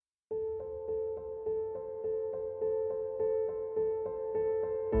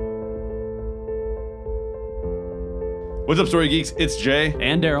What's up, Story Geeks? It's Jay.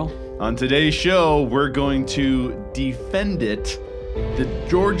 And Daryl. On today's show, we're going to defend it, the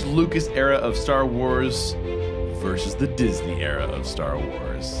George Lucas era of Star Wars versus the Disney era of Star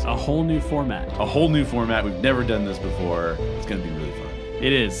Wars. A whole new format. A whole new format. We've never done this before. It's going to be really fun.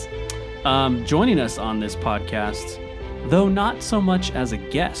 It is. Joining us on this podcast, though not so much as a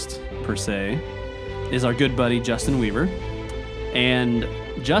guest, per se, is our good buddy, Justin Weaver. And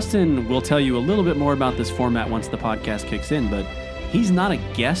Justin will tell you a little bit more about this format once the podcast kicks in, but he's not a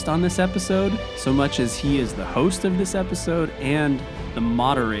guest on this episode so much as he is the host of this episode and the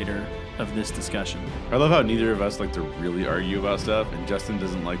moderator of this discussion. I love how neither of us like to really argue about stuff, and Justin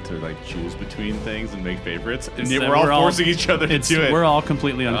doesn't like to like choose between things and make favorites. And yet we're all forcing each other to do it. We're all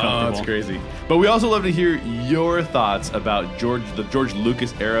completely uncomfortable. Oh, that's crazy. But we also love to hear your thoughts about the George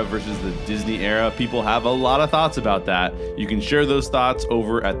Lucas era versus the Disney era. People have a lot of thoughts about that. You can share those thoughts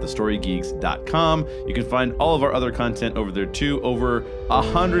over at thestorygeeks.com. You can find all of our other content over there too. Over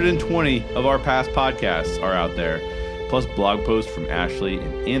 120 of our past podcasts are out there, plus blog posts from Ashley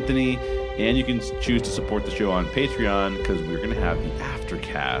and Anthony. And you can choose to support the show on Patreon because we're going to have the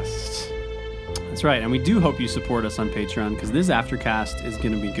Aftercast. That's right. And we do hope you support us on Patreon because this Aftercast is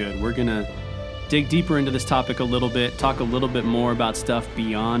going to be good. We're going to dig deeper into this topic a little bit, talk a little bit more about stuff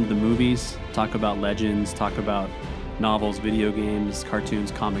beyond the movies, talk about legends, talk about novels, video games,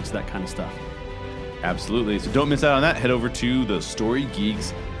 cartoons, comics, that kind of stuff. Absolutely. So don't miss out on that. Head over to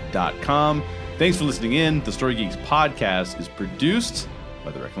thestorygeeks.com. Thanks for listening in. The Story Geeks podcast is produced by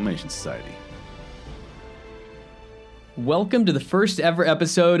the Reclamation Society. Welcome to the first ever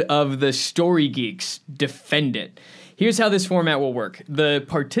episode of the Story Geeks Defend It. Here's how this format will work. The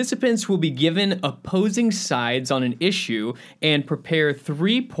participants will be given opposing sides on an issue and prepare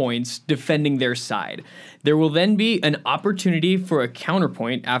 3 points defending their side. There will then be an opportunity for a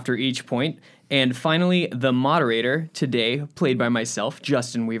counterpoint after each point. And finally, the moderator, today played by myself,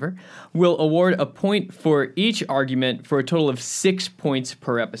 Justin Weaver, will award a point for each argument for a total of 6 points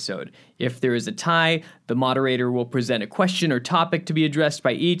per episode. If there is a tie, the moderator will present a question or topic to be addressed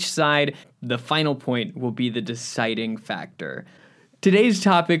by each side. The final point will be the deciding factor. Today's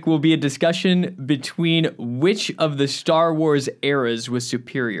topic will be a discussion between which of the Star Wars eras was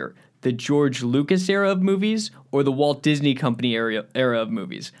superior, the George Lucas era of movies or the Walt Disney Company era of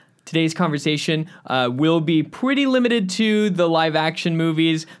movies. Today's conversation will be pretty limited to the live-action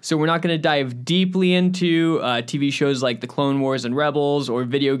movies, so we're not going to dive deeply into TV shows like The Clone Wars and Rebels, or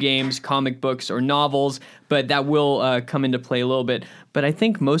video games, comic books, or novels, but that will come into play a little bit. But I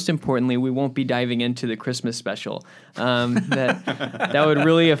think most importantly, we won't be diving into the Christmas special. That would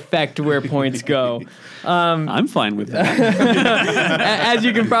really affect where points go. I'm fine with that. As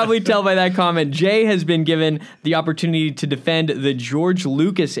you can probably tell by that comment, Jay has been given the opportunity to defend the George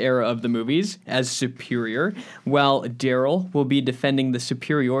Lucas era of the movies as superior, while Daryl will be defending the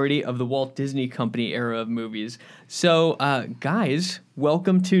superiority of the Walt Disney Company era of movies. So, guys,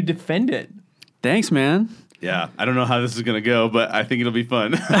 welcome to Defend It. Thanks, man. Yeah, I don't know how this is going to go, but I think it'll be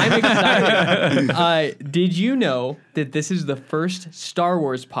fun. I'm excited. Did you know that this is the first Star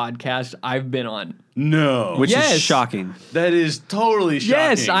Wars podcast I've been on? No. Which Yes. is shocking. That is totally shocking.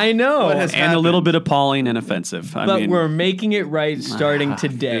 Yes, I know. What has And a happened? little bit appalling and offensive. But we're making it right starting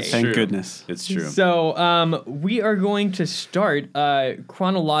today. It's Thank true. goodness. It's true. So we are going to start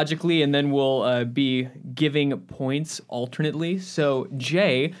chronologically, and then we'll be giving points alternately. So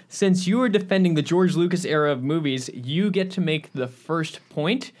Jay, since you are defending the George Lucas era of movies, you get to make the first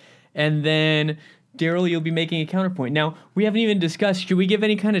point, and then Daryl, you'll be making a counterpoint. Now, we haven't even discussed, should we give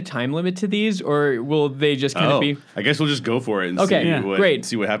any kind of time limit to these, or will they just kind of be... I guess we'll just go for it and Okay, great.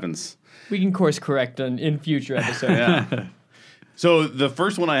 see what happens. We can course correct in future episodes. Yeah. So the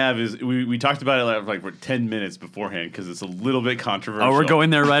first one I have is, we talked about it like for 10 minutes beforehand because it's a little bit controversial. Oh, we're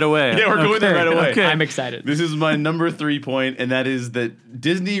going there right away. Yeah, we're going there right away. Okay. I'm excited. This is my number 3 point, and that is that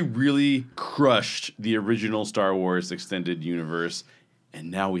Disney really crushed the original Star Wars extended universe, and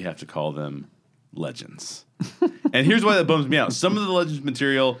now we have to call them Legends. And here's why that bums me out. Some of the Legends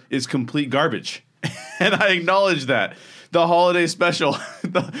material is complete garbage, and I acknowledge that. The holiday special,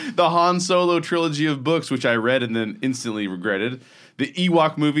 the Han Solo trilogy of books, which I read and then instantly regretted, the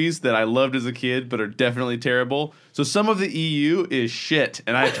Ewok movies that I loved as a kid but are definitely terrible. So some of the EU is shit,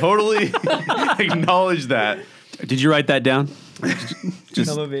 and I totally acknowledge that. Did you write that down?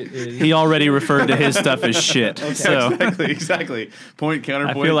 Some of it is... He already referred to his stuff as shit. So Exactly. Point,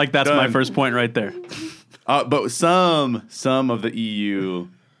 counterpoint. I feel like that's my done. first point right there. But some of the EU,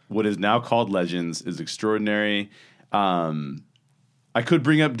 what is now called Legends, is extraordinary. I could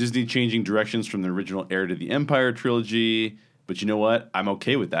bring up Disney changing directions from the original Heir to the Empire trilogy, but you know what? I'm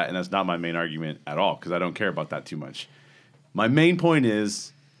okay with that, and that's not my main argument at all because I don't care about that too much. My main point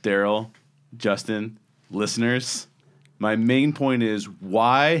is, Daryl, Justin, listeners, my main point is,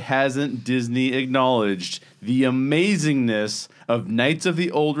 why hasn't Disney acknowledged the amazingness of Knights of the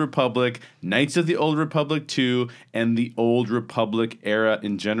Old Republic, Knights of the Old Republic 2, and the Old Republic era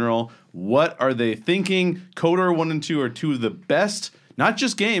in general? What are they thinking? KOTOR 1 and 2 are two of the best, not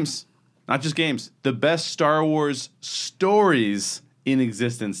just games, the best Star Wars stories in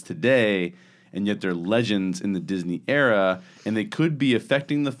existence today, and yet they're legends in the Disney era, and they could be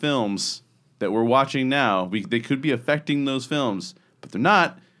affecting the films that we're watching now. They could be affecting those films, but they're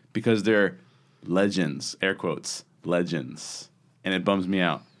not, because they're legends, air quotes, legends. And it bums me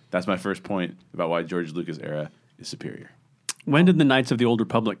out. That's my first point about why George Lucas era is superior. When did the Knights of the Old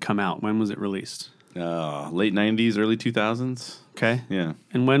Republic come out? When was it released? Late 90s, early 2000s. Okay. Yeah.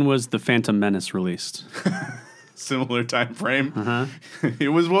 And when was The Phantom Menace released? Similar time frame. It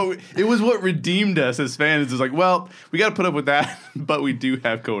was what redeemed us as fans. It's like, well, we got to put up with that, but we do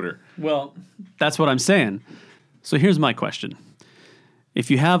have KOTOR. Well, that's what I'm saying. So here's my question. If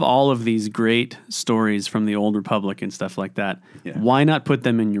you have all of these great stories from the Old Republic and stuff like that, why not put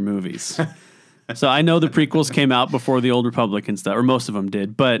them in your movies? So I know the prequels came out before the Old Republic and stuff, or most of them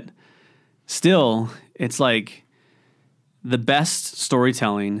did, but still, it's like the best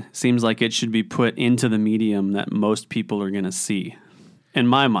storytelling seems like it should be put into the medium that most people are going to see, in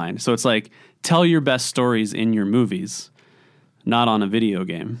my mind. So it's like, tell your best stories in your movies, not on a video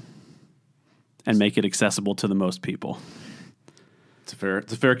game, and make it accessible to the most people. It's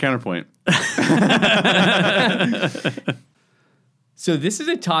a fair counterpoint. So this is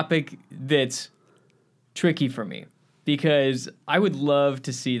a topic that's tricky for me, because I would love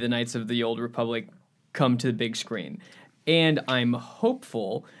to see the Knights of the Old Republic come to the big screen. And I'm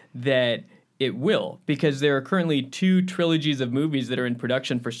hopeful that it will, because there are currently 2 trilogies of movies that are in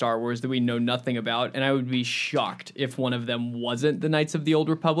production for Star Wars that we know nothing about, and I would be shocked if one of them wasn't the Knights of the Old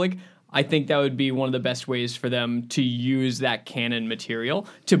Republic. I think that would be one of the best ways for them to use that canon material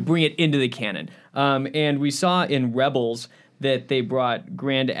to bring it into the canon. And we saw in Rebels that they brought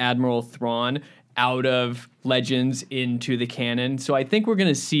Grand Admiral Thrawn out of Legends into the canon. So I think we're going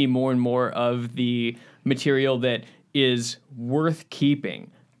to see more and more of the material that is worth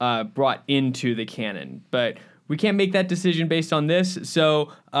keeping brought into the canon. But we can't make that decision based on this.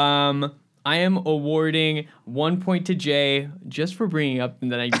 So I am awarding 1 point to Jay just for bringing up the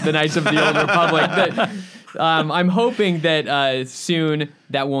Knights of the Old Republic. I'm hoping that soon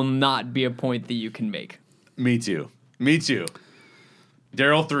that will not be a point that you can make. Me too.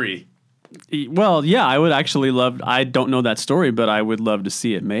 Daryl 3. Well, yeah, I would actually love... I don't know that story, but I would love to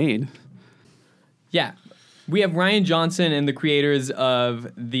see it made. Yeah. We have Rian Johnson and the creators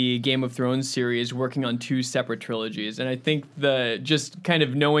of the Game of Thrones series working on 2 separate trilogies. And I think just kind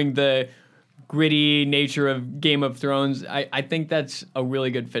of knowing the gritty nature of Game of Thrones, I think that's a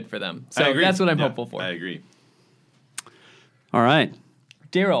really good fit for them. So that's what I'm hopeful for. I agree. All right.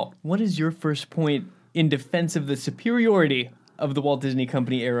 Daryl, what is your first point in defense of the superiority of the Walt Disney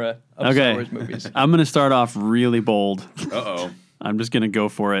Company era of Star Wars movies? I'm going to start off really bold. Uh-oh. I'm just going to go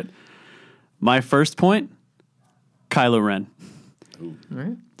for it. My first point, Kylo Ren. Ooh. All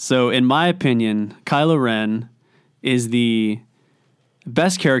right. So in my opinion, Kylo Ren is the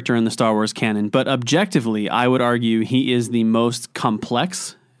best character in the Star Wars canon, but objectively, I would argue he is the most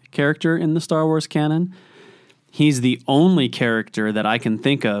complex character in the Star Wars canon. He's the only character that I can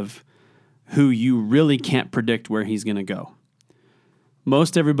think of who you really can't predict where he's going to go.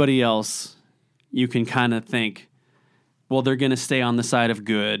 Most everybody else, you can kind of think, well, they're going to stay on the side of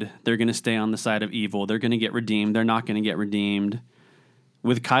good. They're going to stay on the side of evil. They're going to get redeemed. They're not going to get redeemed.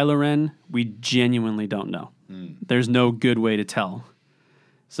 With Kylo Ren, we genuinely don't know. There's no good way to tell.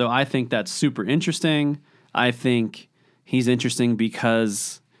 So I think that's super interesting. I think he's interesting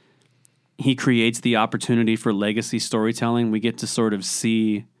because he creates the opportunity for legacy storytelling. We get to sort of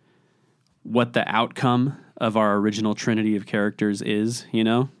see what the outcome of our original trinity of characters is,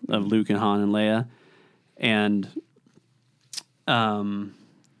 of Luke and Han and Leia. And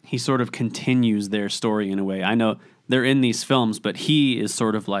he sort of continues their story in a way. I know they're in these films, but he is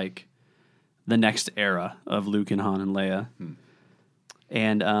sort of like the next era of Luke and Han and Leia.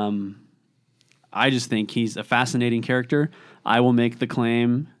 And I just think he's a fascinating character. I will make the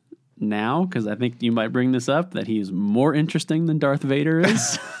claim now, because I think you might bring this up, that he is more interesting than Darth Vader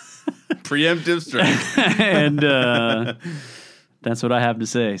is. Preemptive strike. And that's what I have to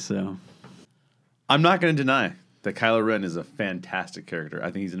say. So I'm not going to deny that Kylo Ren is a fantastic character.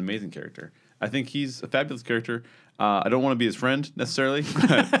 I think he's an amazing character. I think he's a fabulous character. I don't want to be his friend necessarily,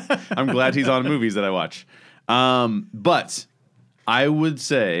 but I'm glad he's on movies that I watch. But I would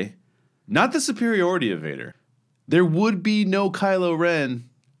say not the superiority of Vader. there would be no Kylo Ren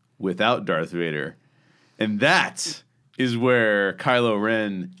without Darth Vader. And that is where Kylo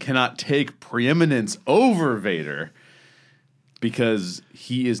Ren cannot take preeminence over Vader because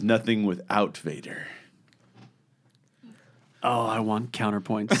he is nothing without Vader. Oh, I want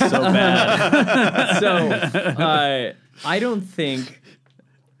counterpoints so bad. So, I don't think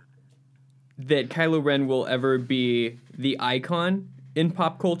that Kylo Ren will ever be the icon in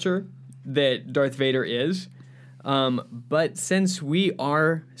pop culture that Darth Vader is. But since we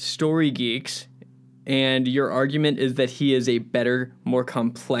are story geeks, and your argument is that he is a better, more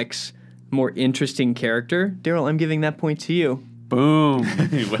complex, more interesting character, Daryl, I'm giving that point to you. Boom.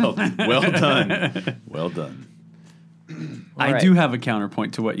 well done. Well done. I do have a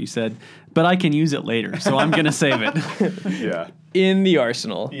counterpoint to what you said, but I can use it later, so I'm going to save it. Yeah. In the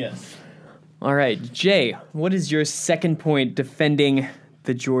arsenal. Yes. All right, Jay, what is your second point defending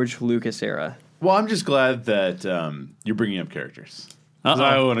the George Lucas era? Well, I'm just glad that you're bringing up characters. 'Cause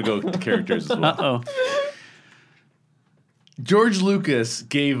I want to go to characters as well. Uh-oh. George Lucas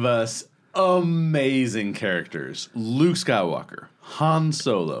gave us amazing characters. Luke Skywalker, Han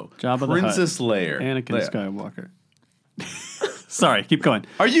Solo, Jabba the Princess Leia. Anakin Skywalker. Sorry, keep going.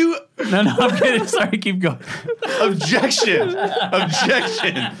 Are you... No, I'm kidding. Sorry, keep going. Objection!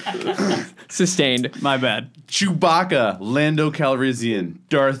 Objection! Sustained. My bad. Chewbacca, Lando Calrissian,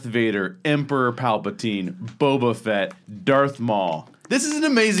 Darth Vader, Emperor Palpatine, Boba Fett, Darth Maul. This is an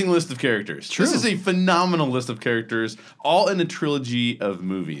amazing list of characters. True. This is a phenomenal list of characters, all in a trilogy of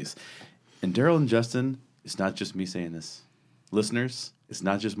movies. And Daryl and Justin, it's not just me saying this. Listeners, it's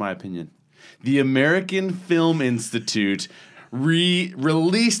not just my opinion. The American Film Institute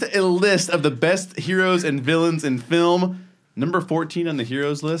released a list of the best heroes and villains in film. Number 14 on the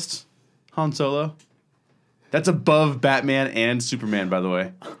heroes list, Han Solo. That's above Batman and Superman, by the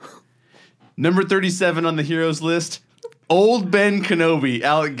way. Number 37 on the heroes list, Old Ben Kenobi,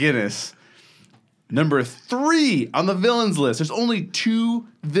 Alec Guinness. Number 3 on the villains list. There's only 2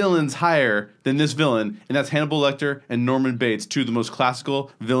 villains higher than this villain, and that's Hannibal Lecter and Norman Bates, 2 of the most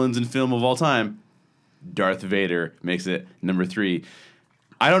classical villains in film of all time. Darth Vader makes it number 3.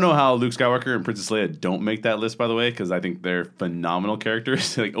 I don't know how Luke Skywalker and Princess Leia don't make that list, by the way, because I think they're phenomenal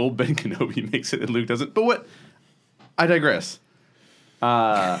characters. Like, old Ben Kenobi makes it and Luke doesn't. But what? I digress.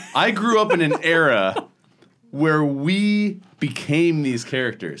 I grew up in an era where we became these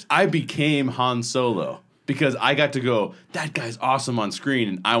characters. I became Han Solo because I got to go, that guy's awesome on screen,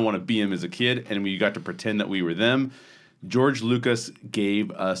 and I want to be him as a kid, and we got to pretend that we were them. George Lucas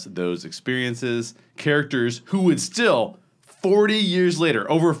gave us those experiences, characters who would still, 40 years later,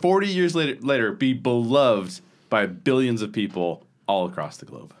 over 40 years later, be beloved by billions of people all across the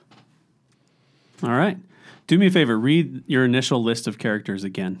globe. All right. Do me a favor. Read your initial list of characters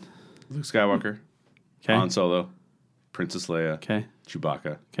again. Luke Skywalker, Okay. Han Solo, Princess Leia, Okay.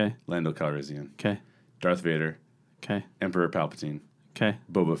 Chewbacca, Okay. Lando Calrissian, Okay. Darth Vader, Okay. Emperor Palpatine, Okay.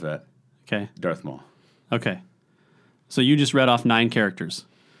 Boba Fett, Okay. Darth Maul. Okay. So you just read off 9 characters,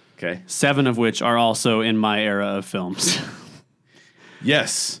 Okay? 7 of which are also in my era of films.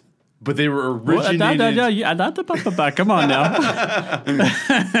 Yes, but they were originated... Come on now.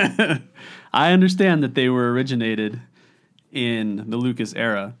 I understand that they were originated in the Lucas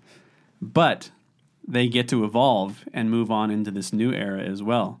era, but they get to evolve and move on into this new era as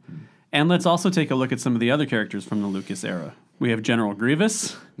well. And let's also take a look at some of the other characters from the Lucas era. We have General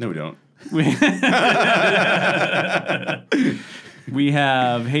Grievous. No, we don't. We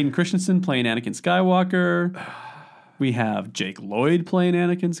have Hayden Christensen playing Anakin Skywalker. We have Jake Lloyd playing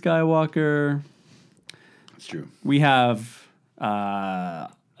Anakin Skywalker. It's true. We have,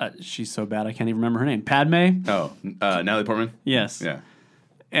 she's so bad I can't even remember her name. Padme? Oh, Natalie Portman? Yes. Yeah.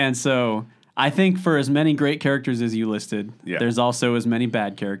 And so I think for as many great characters as you listed, Yeah. there's also as many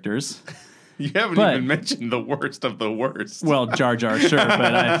bad characters. You haven't But- even mentioned the worst of the worst. Well, Jar Jar, sure,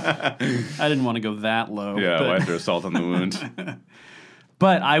 but I didn't want to go that low. yeah, but, why throw salt on the wound?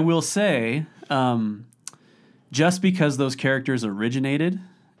 but I will say, just because those characters originated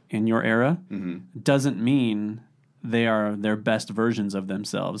in your era doesn't mean they are their best versions of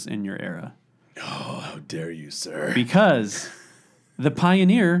themselves in your era. Oh, how dare you, sir. Because the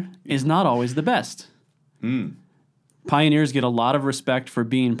pioneer is not always the best. Pioneers get a lot of respect for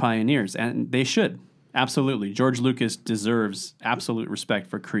being pioneers, and they should. Absolutely. George Lucas deserves absolute respect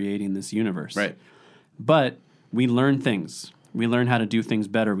for creating this universe. Right. But we learn things. We learn how to do things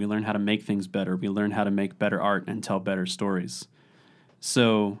better. We learn how to make things better. We learn how to make better art and tell better stories.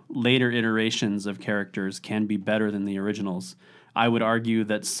 So later iterations of characters can be better than the originals. I would argue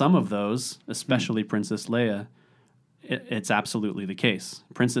that some of those, especially Princess Leia, it's absolutely the case.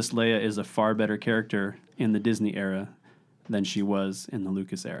 Princess Leia is a far better character in the Disney era than she was in the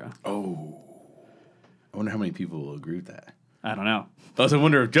Lucas era. Oh. I wonder how many people will agree with that. I don't know. I also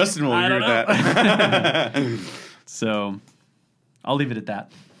wonder if Justin will agree with that. So I'll leave it at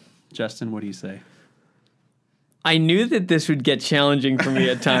that. Justin, what do you say? I knew that this would get challenging for me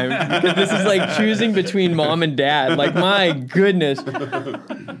at times because this is like choosing between mom and dad. Like, my goodness.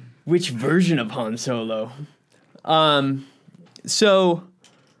 Which version of Han Solo? So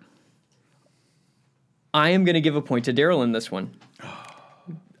I am going to give a point to Daryl in this one.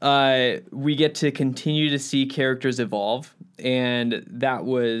 We get to continue to see characters evolve, and that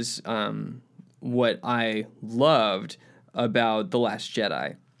was what I loved about The Last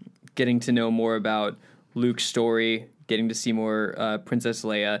Jedi. Getting to know more about Luke's story, getting to see more Princess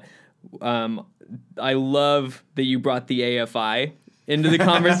Leia. I love that you brought the AFI into the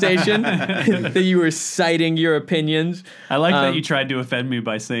conversation, that you were citing your opinions. I like that you tried to offend me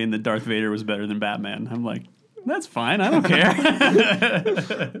by saying that Darth Vader was better than Batman. I'm like, that's fine. I don't care.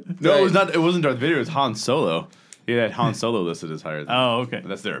 No, it was not. It wasn't Darth Vader. It was Han Solo. He had Han Solo listed as higher than. Oh, okay.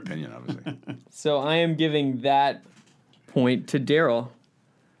 That's their opinion, obviously. So I am giving that point to Daryl.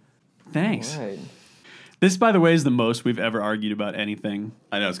 Thanks. All right. This, by the way, is the most we've ever argued about anything.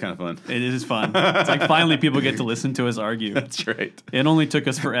 I know, it's kind of fun. It is fun. It's like finally people get to listen to us argue. That's right. It only took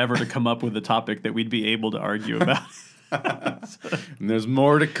us forever to come up with a topic that we'd be able to argue about. And there's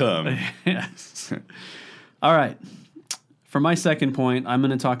more to come. Yes. All right. For my second point, I'm going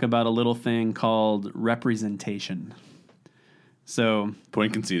to talk about a little thing called representation. So,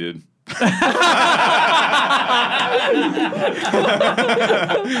 Point conceded.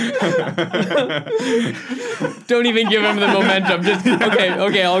 Don't even give him the momentum. Just okay,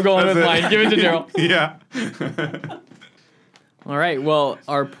 I'll go on with mine. Give it to Daryl. Yeah. All right, well,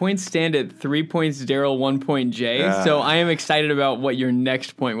 our points stand at 3 points Daryl, 1 point Jay. Yeah. So I am excited about what your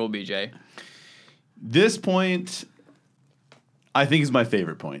next point will be, Jay. This point, I think, is my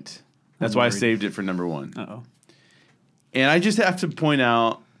favorite point. That's why I saved it for number one. uh-oh. And I just have to point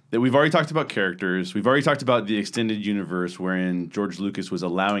out that we've already talked about characters. We've already talked about the extended universe wherein George Lucas was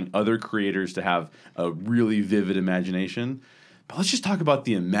allowing other creators to have a really vivid imagination. But let's just talk about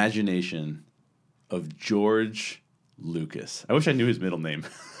the imagination of George Lucas. I wish I knew his middle name.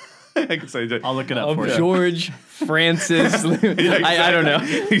 I could say that. I'll look it up for you. George Francis. Yeah, exactly. I don't know.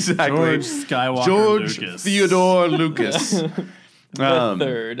 Exactly. George Skywalker George Lucas. Theodore Lucas. The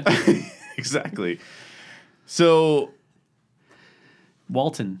third. Exactly. So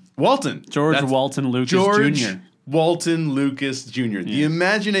Walton. George That's Walton Lucas George Jr. Walton Lucas Jr. The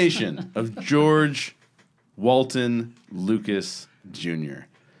imagination of George Walton Lucas Jr.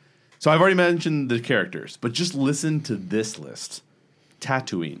 So I've already mentioned the characters, but just listen to this list.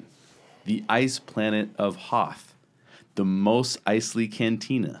 Tatooine, the ice planet of Hoth, the Mos Eisley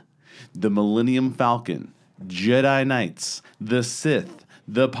Cantina, the Millennium Falcon, Jedi Knights, the Sith,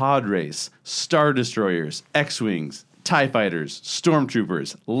 the Pod Race, Star Destroyers, X-Wings, TIE Fighters,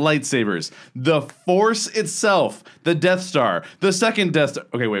 Stormtroopers, lightsabers, the Force itself, the Death Star, the second Death Star.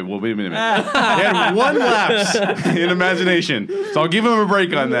 Okay, wait a minute. He had one lapse in imagination, so I'll give him a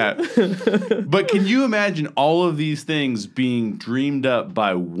break on that. But can you imagine all of these things being dreamed up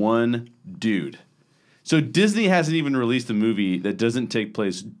by one dude? So Disney hasn't even released a movie that doesn't take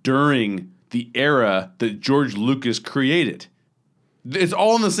place during the era that George Lucas created. It's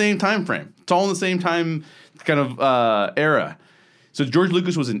all in the same time frame. It's all in the same time kind of era. So George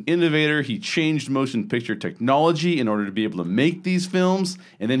Lucas was an innovator. He changed motion picture technology in order to be able to make these films,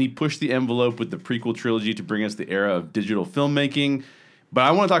 and then he pushed the envelope with the prequel trilogy to bring us the era of digital filmmaking. But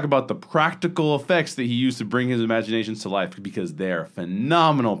I want to talk about the practical effects that he used to bring his imaginations to life, because they are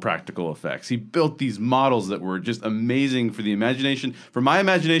phenomenal practical effects. He built these models that were just amazing for the imagination. For my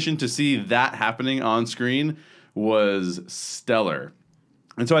imagination to see that happening on screen was stellar.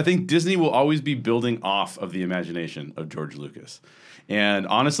 And so I think Disney will always be building off of the imagination of George Lucas. And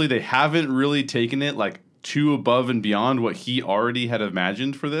honestly, they haven't really taken it like too above and beyond what he already had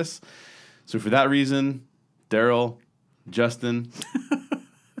imagined for this. So for that reason, Daryl, Justin,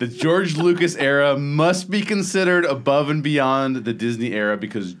 the George Lucas era must be considered above and beyond the Disney era,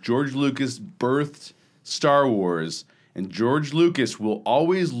 because George Lucas birthed Star Wars, and George Lucas will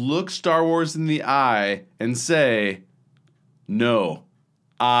always look Star Wars in the eye and say, "No,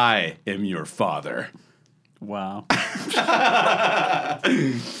 I am your father." Wow.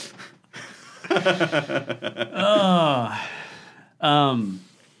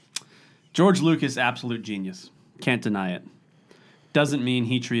 George Lucas, absolute genius. Can't deny it. Doesn't mean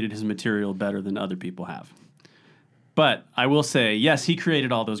he treated his material better than other people have. But I will say, yes, he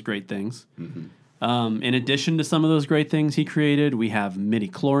created all those great things. Mm-hmm. In addition to some of those great things he created, we have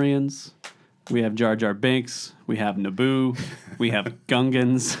midi-chlorians, we have Jar Jar Binks, we have Naboo, we have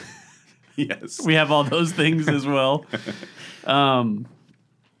Gungans. Yes. We have all those things as well. I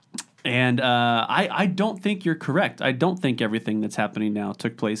don't think you're correct. I don't think everything that's happening now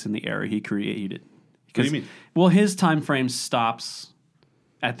took place in the era he created. What do you mean? Well, his time frame stops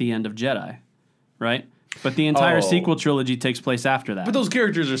at the end of Jedi, right? But the entire sequel trilogy takes place after that. But those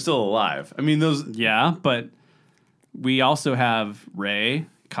characters are still alive. I mean, those... Yeah, but we also have Rey,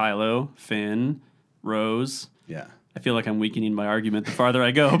 Kylo, Finn, Rose. Yeah. I feel like I'm weakening my argument the farther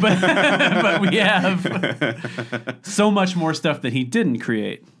I go, but but we have so much more stuff that he didn't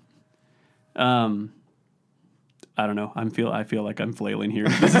create. I don't know. I feel like I'm flailing here.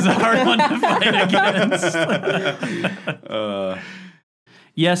 This is a hard one to fight against.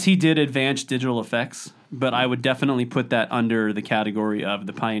 Yes, he did advance digital effects, but I would definitely put that under the category of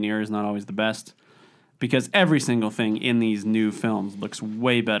the pioneer is not always the best, because every single thing in these new films looks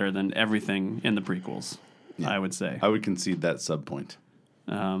way better than everything in the prequels. Yeah. I would say. I would concede that sub point.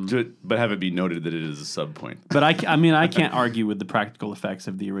 But have it be noted that it is a sub point. But I can't argue with the practical effects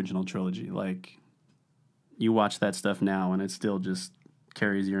of the original trilogy. Like, you watch that stuff now, and it still just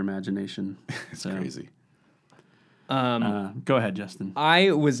carries your imagination. It's crazy. Go ahead, Justin.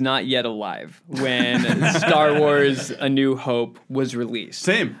 I was not yet alive when Star Wars A New Hope was released.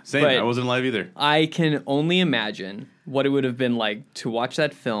 Same. But I wasn't alive either. I can only imagine what it would have been like to watch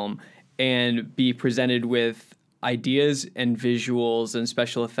that film and be presented with ideas and visuals and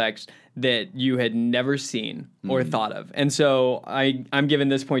special effects that you had never seen or thought of. And so I'm giving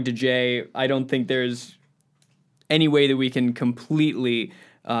this point to Jay. I don't think there's any way that we can completely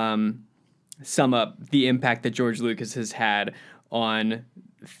sum up the impact that George Lucas has had on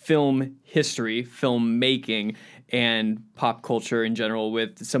film history, filmmaking, and pop culture in general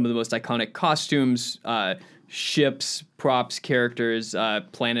with some of the most iconic costumes, ships, props, characters,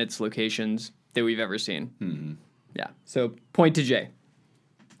 planets, locations that we've ever seen. Mm-hmm. Yeah. So point to Jay.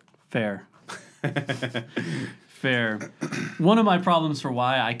 Fair. Fair. One of my problems for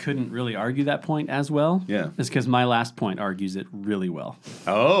why I couldn't really argue that point as well is because my last point argues it really well.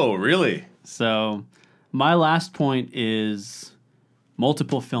 Oh, really? So my last point is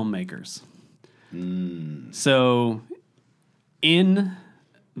multiple filmmakers. So in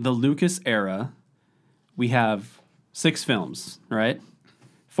the Lucas era, we have 6 films, right?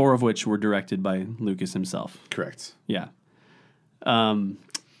 4 of which were directed by Lucas himself. Correct. Yeah. And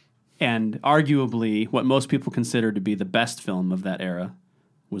arguably, what most people consider to be the best film of that era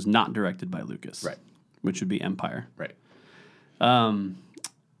was not directed by Lucas. Right. Which would be Empire. Right.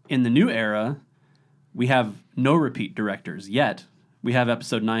 In the new era, we have no repeat directors yet. We have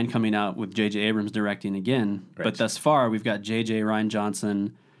Episode 9 coming out with J.J. Abrams directing again. Right. But thus far, we've got J.J. Rian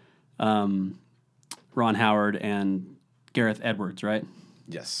Johnson, Ron Howard, and Gareth Edwards, right?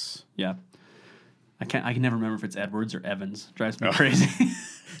 Yes. Yeah. I can never remember if it's Edwards or Evans. Drives me crazy.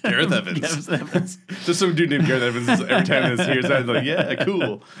 Gareth Evans. Just some dude named Gareth Evans every time this hears that, I'm like, yeah,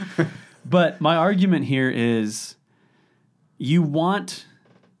 cool. But my argument here is you want,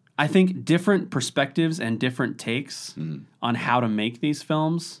 I think, different perspectives and different takes on how to make these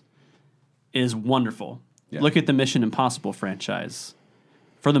films is wonderful. Yeah. Look at the Mission Impossible franchise.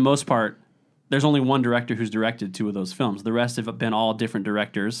 For the most part, there's only one director who's directed 2 of those films. The rest have been all different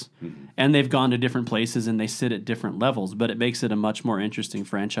directors, and they've gone to different places and they sit at different levels, but it makes it a much more interesting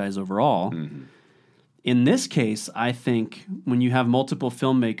franchise overall. In this case, I think when you have multiple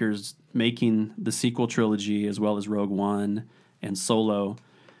filmmakers making the sequel trilogy as well as Rogue One and Solo,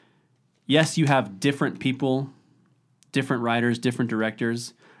 yes, you have different people, different writers, different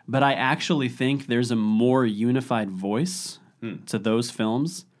directors, but I actually think there's a more unified voice to those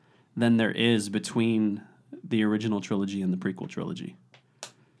films than there is between the original trilogy and the prequel trilogy.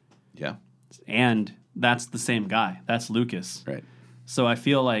 Yeah. And that's the same guy. That's Lucas. Right. So I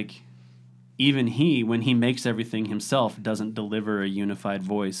feel like even he, when he makes everything himself, doesn't deliver a unified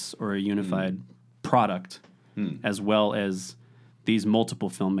voice or a unified product as well as these multiple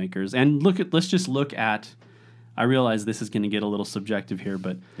filmmakers. And let's just look at, I realize this is going to get a little subjective here,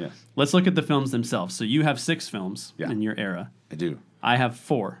 but let's look at the films themselves. So you have 6 films in your era. I do. I have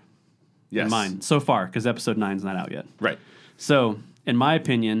 4. Yes. In mine so far, because Episode 9's not out yet. Right. So, in my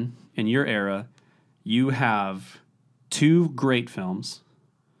opinion, in your era, you have 2 great films,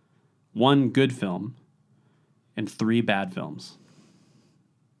 1 good film, and 3 bad films.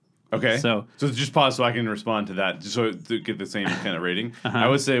 Okay. So just pause so I can respond to that, just so to get the same kind of rating. I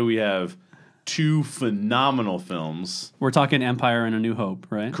would say we have 2 phenomenal films. We're talking Empire and A New Hope,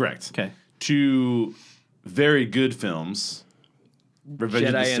 right? Correct. Okay. 2 very good films. Revenge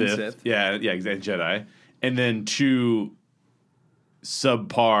of the Jedi and Sith. Sith. Yeah, exactly. Jedi. And then 2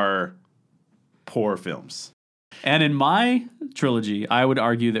 subpar poor films. And in my trilogy, I would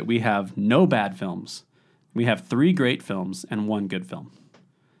argue that we have no bad films. We have 3 great films and 1 good film.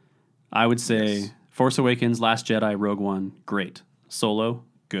 I would say Yes. Force Awakens, Last Jedi, Rogue One, great. Solo,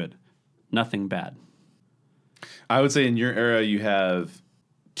 good. Nothing bad. I would say in your era you have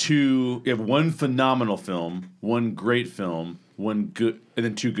 1 phenomenal film, 1 great film, 1 good, and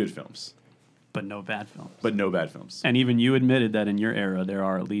then 2 good films. But no bad films. But no bad films. And even you admitted that in your era, there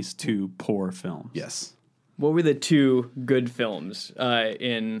are at least 2 poor films. Yes. What were the 2 good films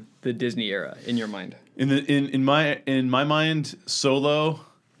in the Disney era in your mind? In my mind, Solo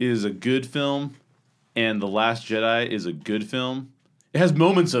is a good film, and The Last Jedi is a good film. It has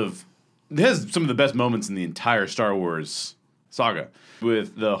some of the best moments in the entire Star Wars saga.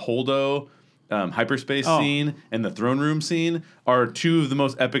 With the Holdo hyperspace scene and the throne room scene are 2 of the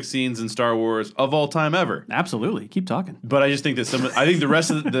most epic scenes in Star Wars of all time ever. Absolutely. Keep talking. But I just think that the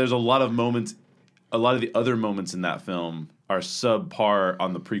rest of there's a lot of moments, a lot of the other moments in that film are subpar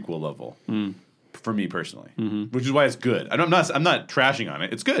on the prequel level. For me personally, which is why it's good. I'm not trashing on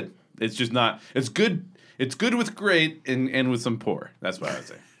it. It's good. It's just not. It's good. It's good with great and with some poor. That's what I would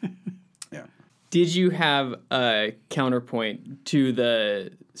say. Yeah. Did you have a counterpoint to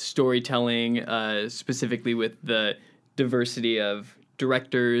the storytelling, specifically with the diversity of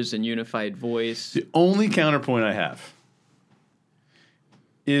directors and unified voice? The only counterpoint I have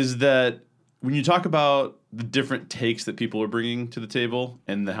is that when you talk about the different takes that people are bringing to the table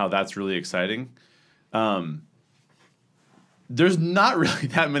and how that's really exciting, there's not really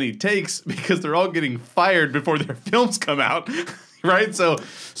that many takes because they're all getting fired before their films come out, right? So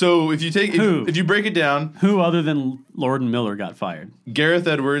if you break it down, Who other than Lord and Miller got fired? Gareth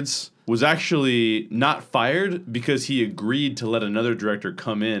Edwards was actually not fired because he agreed to let another director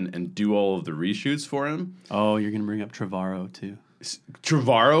come in and do all of the reshoots for him. Oh, you're going to bring up Trevorrow, too.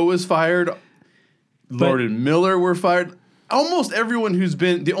 Trevorrow was fired. Lord and Miller were fired. Almost everyone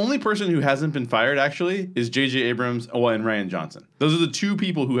the only person who hasn't been fired actually is J.J. Abrams and Rian Johnson. Those are the 2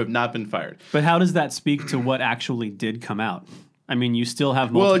 people who have not been fired. But how does that speak to what actually did come out? I mean, you still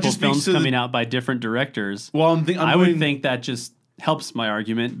have multiple films coming out by different directors. Well, I would think that just helps my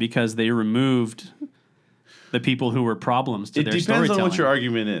argument because they removed the people who were problems to their storytelling. It depends on what your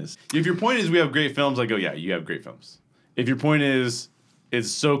argument is. If your point is we have great films, I go, yeah, you have great films. If your point is it's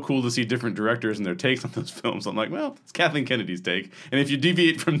so cool to see different directors and their takes on those films, I'm like, well, it's Kathleen Kennedy's take. And if you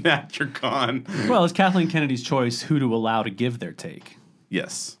deviate from that, you're gone. Well, it's Kathleen Kennedy's choice who to allow to give their take.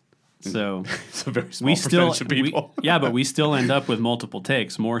 Yes. So it's a very small percentage of people. But we still end up with multiple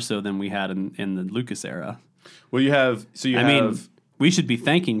takes, more so than we had in the Lucas era. Well, I mean, we should be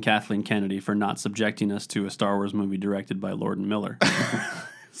thanking Kathleen Kennedy for not subjecting us to a Star Wars movie directed by Lord and Miller.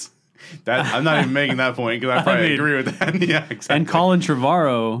 I'm not even making that point because I probably agree with that. Yeah, exactly. And Colin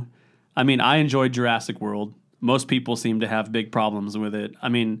Trevorrow, I mean, I enjoyed Jurassic World. Most people seem to have big problems with it. I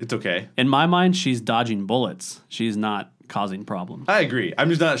mean, it's okay. In my mind, she's dodging bullets. She's not causing problems. I agree. I'm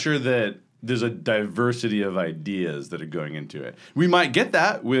just not sure that there's a diversity of ideas that are going into it. We might get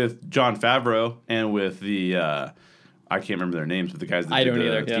that with Jon Favreau and with the I can't remember their names, but the guys that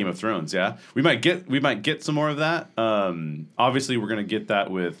did Game of Thrones. Yeah, we might get some more of that. Obviously, we're gonna get that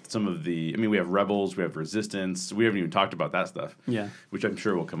with some of the. I mean, we have Rebels, we have Resistance. We haven't even talked about that stuff. Yeah, which I'm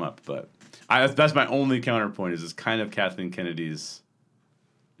sure will come up. But that's my only counterpoint. Is kind of Kathleen Kennedy's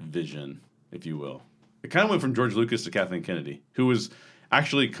vision, if you will. It kind of went from George Lucas to Kathleen Kennedy, who was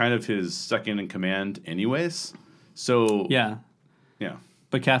actually kind of his second in command, anyways. So yeah.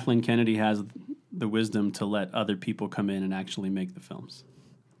 But Kathleen Kennedy has the wisdom to let other people come in and actually make the films.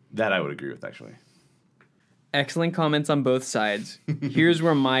 That I would agree with, actually. Excellent comments on both sides. Here's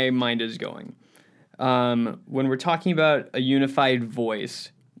where my mind is going. When we're talking about a unified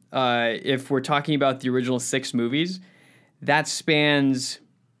voice, if we're talking about the original 6 movies, that spans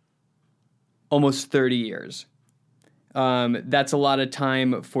almost 30 years. That's a lot of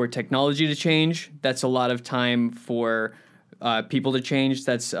time for technology to change. That's a lot of time for people to change.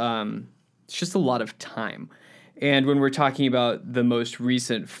 That's it's just a lot of time. And when we're talking about the most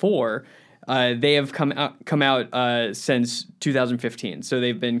recent 4, they have come out since 2015. So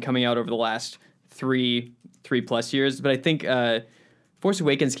they've been coming out over the last 3 plus years. But I think Force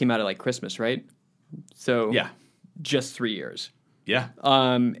Awakens came out at like Christmas, right? So yeah, just 3 years. Yeah.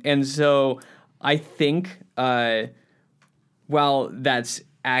 And so I think while that's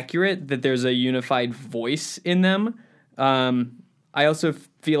accurate that there's a unified voice in them, I also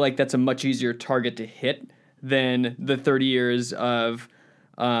feel like that's a much easier target to hit than the 30 years of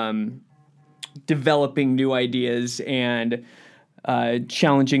developing new ideas and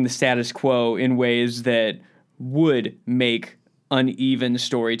challenging the status quo in ways that would make uneven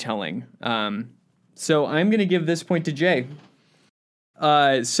storytelling. So I'm going to give this point to Jay.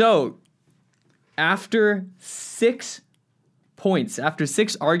 So after 6 points, after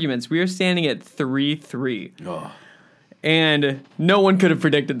 6 arguments, we are standing at 3-3. Oh. And no one could have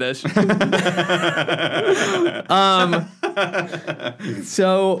predicted this.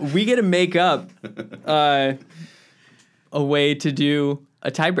 So we get to make up a way to do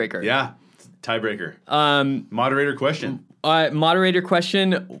a tiebreaker. Yeah, tiebreaker. Moderator question. Moderator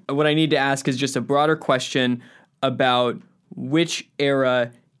question. What I need to ask is just a broader question about which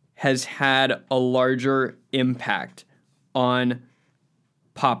era has had a larger impact on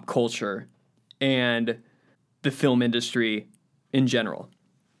pop culture and the film industry in general.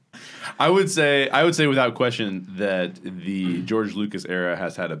 I would say without question that the George Lucas era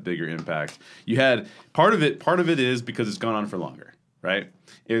has had a bigger impact. You had part of it is because it's gone on for longer, right?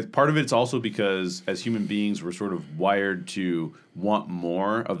 Part of it's also because as human beings we're sort of wired to want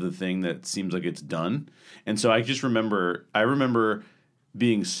more of the thing that seems like it's done. And so I remember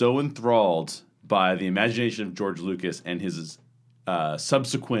being so enthralled by the imagination of George Lucas and his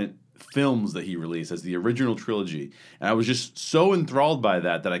subsequent films that he released as the original trilogy. And I was just so enthralled by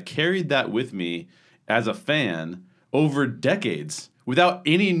that I carried that with me as a fan over decades without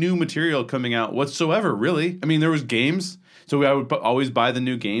any new material coming out whatsoever, really. I mean, there was games, so I would always buy the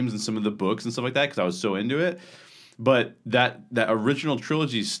new games and some of the books and stuff like that because I was so into it. But that original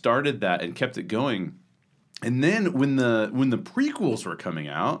trilogy started that and kept it going. And then when the prequels were coming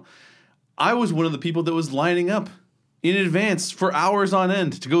out, I was one of the people that was lining up in advance for hours on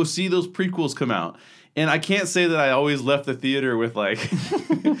end to go see those prequels come out. And I can't say that I always left the theater with like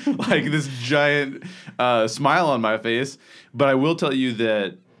this giant smile on my face, but I will tell you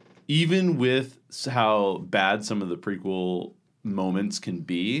that even with how bad some of the prequel moments can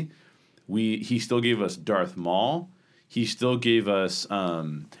be, he still gave us Darth Maul. He still gave us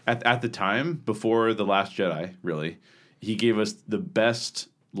at the time before The Last Jedi, really, he gave us the best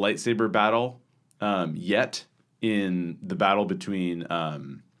lightsaber battle yet. In the battle between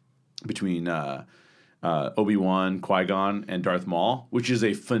Obi-Wan, Qui-Gon, and Darth Maul, which is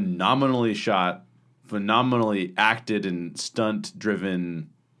a phenomenally shot, phenomenally acted and stunt-driven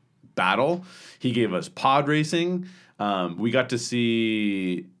battle. He gave us pod racing. We got to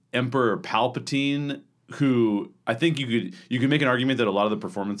see Emperor Palpatine, who I think you could make an argument that a lot of the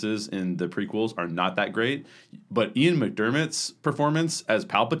performances in the prequels are not that great, but Ian McDermott's performance as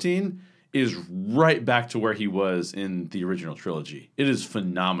Palpatine is right back to where he was in the original trilogy. It is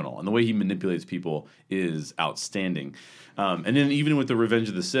phenomenal, and the way he manipulates people is outstanding. And then even with the Revenge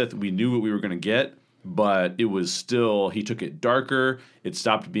of the Sith, we knew what we were going to get, but it was still, he took it darker. It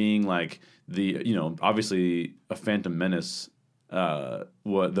stopped being like obviously a Phantom Menace.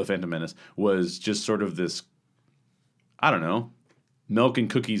 The Phantom Menace was just sort of this, I don't know, milk and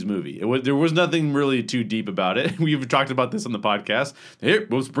cookies movie. There was nothing really too deep about it. We've talked about this on the podcast. Here,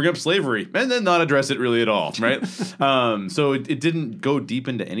 let's bring up slavery and then not address it really at all, right? So it didn't go deep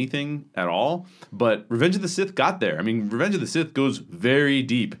into anything at all. But Revenge of the Sith got there. I mean, Revenge of the Sith goes very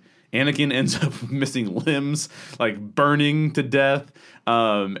deep. Anakin ends up missing limbs, like burning to death,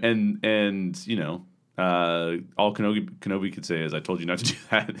 all Kenobi could say is, "I told you not to do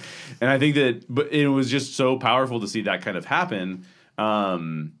that." And I think but it was just so powerful to see that kind of happen.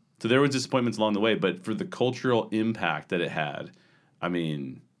 So there was disappointments along the way, but for the cultural impact that it had, I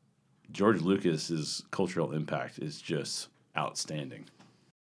mean, George Lucas's cultural impact is just outstanding.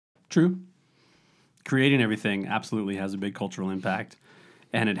 True. Creating everything absolutely has a big cultural impact,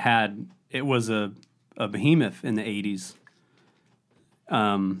 and it was a behemoth in the 80s,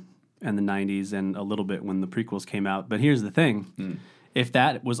 and the 90s, and a little bit when the prequels came out. But here's the thing: if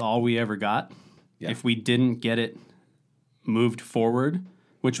that was all we ever got, if we didn't get it moved forward,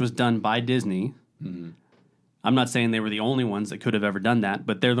 which was done by Disney. Mm-hmm. I'm not saying they were the only ones that could have ever done that,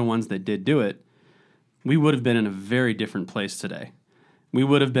 but they're the ones that did do it. We would have been in a very different place today. We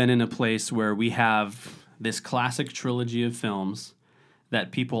would have been in a place where we have this classic trilogy of films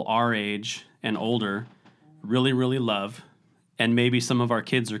that people our age and older really, really love, and maybe some of our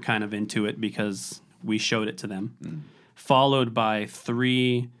kids are kind of into it because we showed it to them, followed by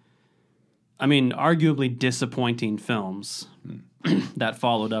 3 arguably disappointing films that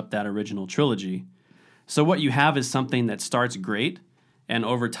followed up that original trilogy. So what you have is something that starts great and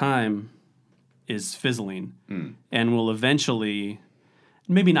over time is fizzling and will eventually,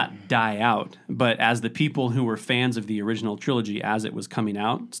 maybe not die out, but as the people who were fans of the original trilogy as it was coming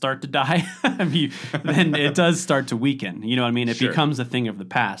out start to die, then it does start to weaken. You know what I mean? It becomes a thing of the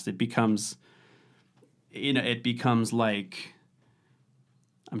past. It becomes like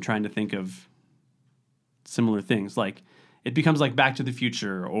I'm trying to think of similar things. Like, it becomes like Back to the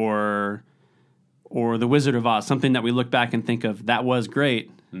Future or The Wizard of Oz, something that we look back and think of, that was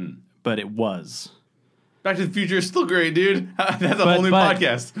great, but it was. Back to the Future is still great, dude. That's a whole new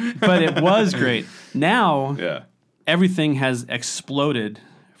podcast. But it was great. Now, Yeah. everything has exploded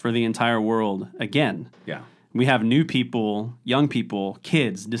for the entire world again. Yeah. We have new people, young people,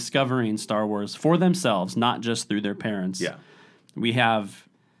 kids discovering Star Wars for themselves, not just through their parents. Yeah. We have,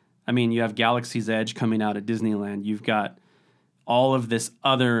 you have Galaxy's Edge coming out at Disneyland. You've got all of this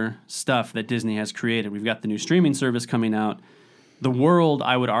other stuff that Disney has created. We've got the new streaming service coming out. The world,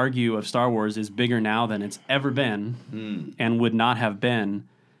 I would argue, of Star Wars is bigger now than it's ever been and would not have been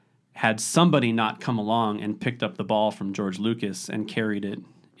had somebody not come along and picked up the ball from George Lucas and carried it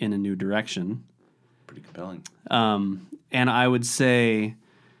in a new direction. Pretty compelling. And I would say,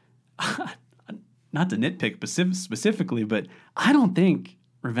 not to nitpick specifically, but I don't think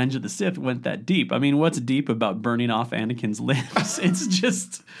Revenge of the Sith went that deep. I mean, what's deep about burning off Anakin's limbs? It's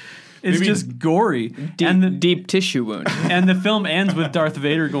just gory. Deep tissue wound. And the film ends with Darth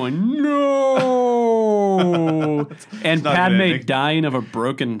Vader going, no! And Padme dying of a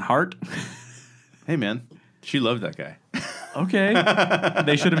broken heart. Hey, man. She loved that guy. Okay.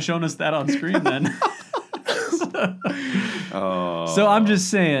 They should have shown us that on screen then. So I'm just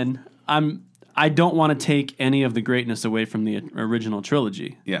saying, I don't want to take any of the greatness away from the original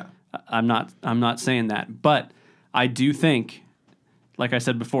trilogy. Yeah. I'm not saying that, but I do think, like I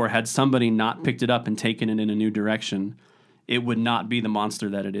said before, had somebody not picked it up and taken it in a new direction, it would not be the monster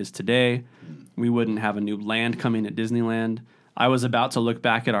that it is today. We wouldn't have a new land coming at Disneyland. I was about to look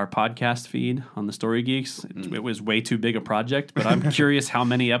back at our podcast feed on the Story Geeks. It was way too big a project, but I'm curious how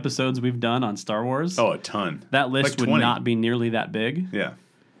many episodes we've done on Star Wars. Oh, a ton. That list Like would 20. not be nearly that big. Yeah.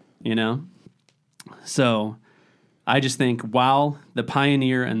 You know? So I just think while the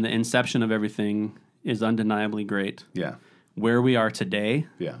pioneer and the inception of everything is undeniably great, Yeah. where we are today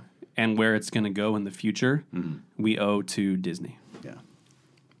Yeah. and where it's going to go in the future, we owe to Disney. Yeah.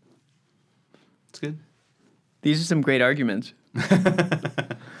 It's good. These are some great arguments.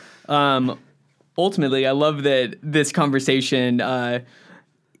 Ultimately, I love that this conversation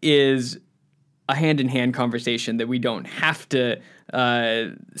is a hand-in-hand conversation, that we don't have to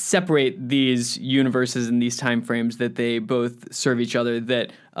separate these universes and these time frames, that they both serve each other,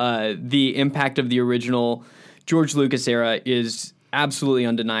 that the impact of the original George Lucas era is absolutely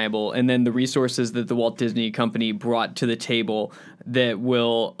undeniable, and then the resources that the Walt Disney Company brought to the table that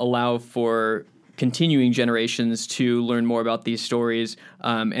will allow for continuing generations to learn more about these stories,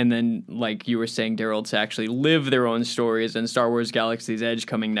 and then, like you were saying, Daryl, to actually live their own stories, and Star Wars Galaxy's Edge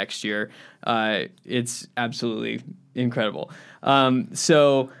coming next year. It's absolutely incredible.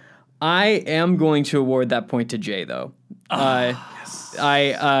 So I am going to award that point to Jay, though. Yes.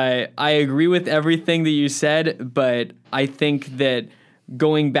 I agree with everything that you said, but I think that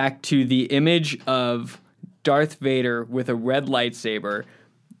going back to the image of Darth Vader with a red lightsaber,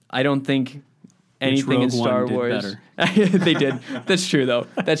 I don't think anything in Star Wars. They did. That's true, though.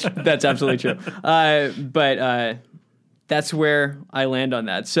 That's absolutely true. But that's where I land on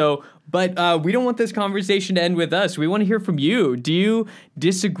that. So, but we don't want this conversation to end with us. We want to hear from you. Do you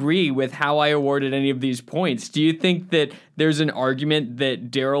disagree with how I awarded any of these points? Do you think that there's an argument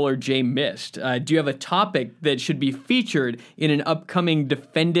that Daryl or Jay missed? Do you have a topic that should be featured in an upcoming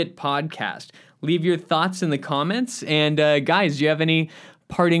Defend It podcast? Leave your thoughts in the comments. And guys, do you have any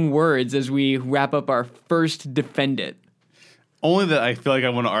parting words as we wrap up our first Defend It? Only that I feel like I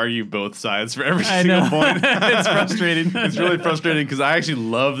want to argue both sides for every single point. It's frustrating. It's really frustrating because I actually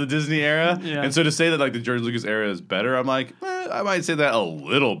love the Disney era. Yeah. And so to say that like the George Lucas era is better, I'm like, I might say that a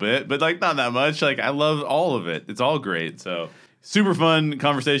little bit, but like not that much. Like I love all of it. It's all great. So super fun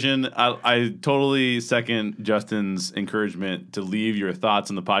conversation. I totally second Justin's encouragement to leave your thoughts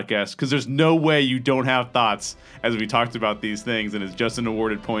on the podcast, because there's no way you don't have thoughts as we talked about these things, and as Justin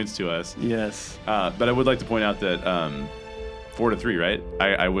awarded points to us. Yes. But I would like to point out that 4-3, right?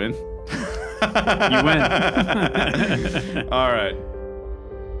 I win. You win. All right.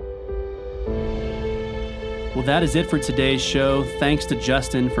 Well, that is it for today's show. Thanks to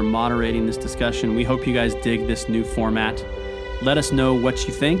Justin for moderating this discussion. We hope you guys dig this new format. Let us know what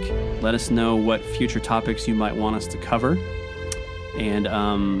you think. Let us know what future topics you might want us to cover. And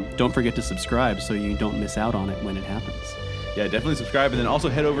don't forget to subscribe so you don't miss out on it when it happens. Yeah, definitely subscribe. And then also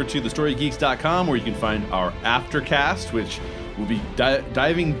head over to thestorygeeks.com, where you can find our Aftercast, which will be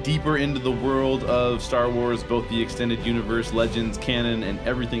diving deeper into the world of Star Wars, both the extended universe, legends, canon, and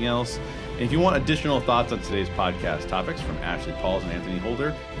everything else. And if you want additional thoughts on today's podcast topics from Ashley Pauls and Anthony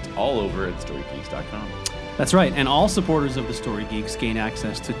Holder, it's all over at thestorygeeks.com. That's right, and all supporters of the Story Geeks gain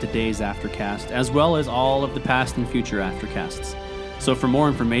access to today's Aftercast, as well as all of the past and future Aftercasts. So for more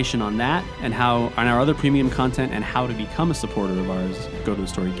information on that and on our other premium content and how to become a supporter of ours, go to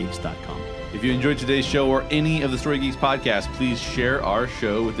thestorygeeks.com. If you enjoyed today's show or any of the Story Geeks podcasts, please share our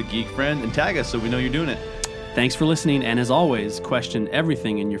show with a geek friend and tag us so we know you're doing it. Thanks for listening, and as always, question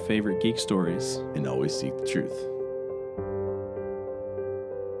everything in your favorite geek stories. And always seek the truth.